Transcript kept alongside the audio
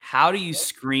How do you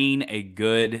screen a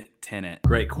good tenant?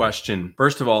 Great question.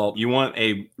 First of all, you want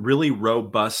a really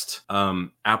robust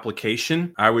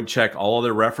application. I would check all of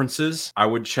their references. I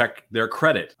would check their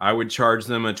credit. I would charge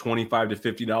them a $25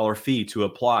 to $50 fee to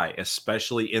apply,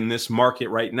 especially in this market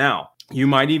right now. You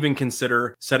might even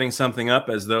consider setting something up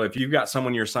as though if you've got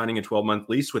someone you're signing a 12-month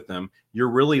lease with them, you're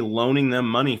really loaning them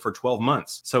money for 12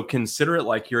 months. So consider it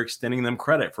like you're extending them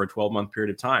credit for a 12-month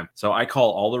period of time. So I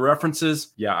call all the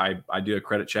references. Yeah, I do a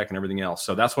credit check and everything else.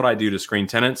 So that's what I do to screen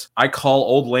tenants. I call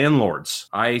old landlords.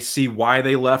 I see why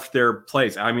they left their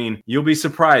place. I mean, you'll be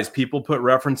surprised. People put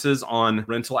references on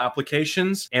rental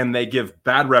applications and they give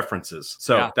bad references.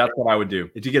 So that's what I would do.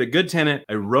 If you get a good tenant,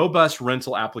 a robust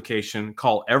rental application,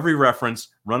 call every reference,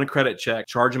 run a credit check,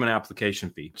 charge them an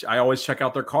application fee. I always check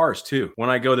out their cars too. When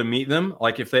I go to meet them,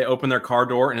 like if they open their car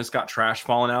door and it's got trash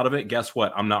falling out of it, guess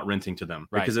what? I'm not renting to them.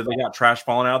 Because if they got trash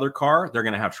falling out of their car, they're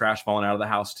going to have trash falling out of the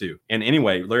house too. And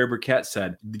anyway, Larry Burkett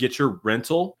said, get your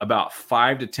rental about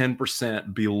 5 to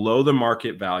 10% below the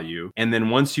market value. And then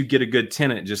once you get a good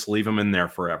tenant, just leave them in there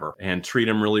forever and treat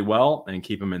them really well and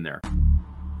keep them in there.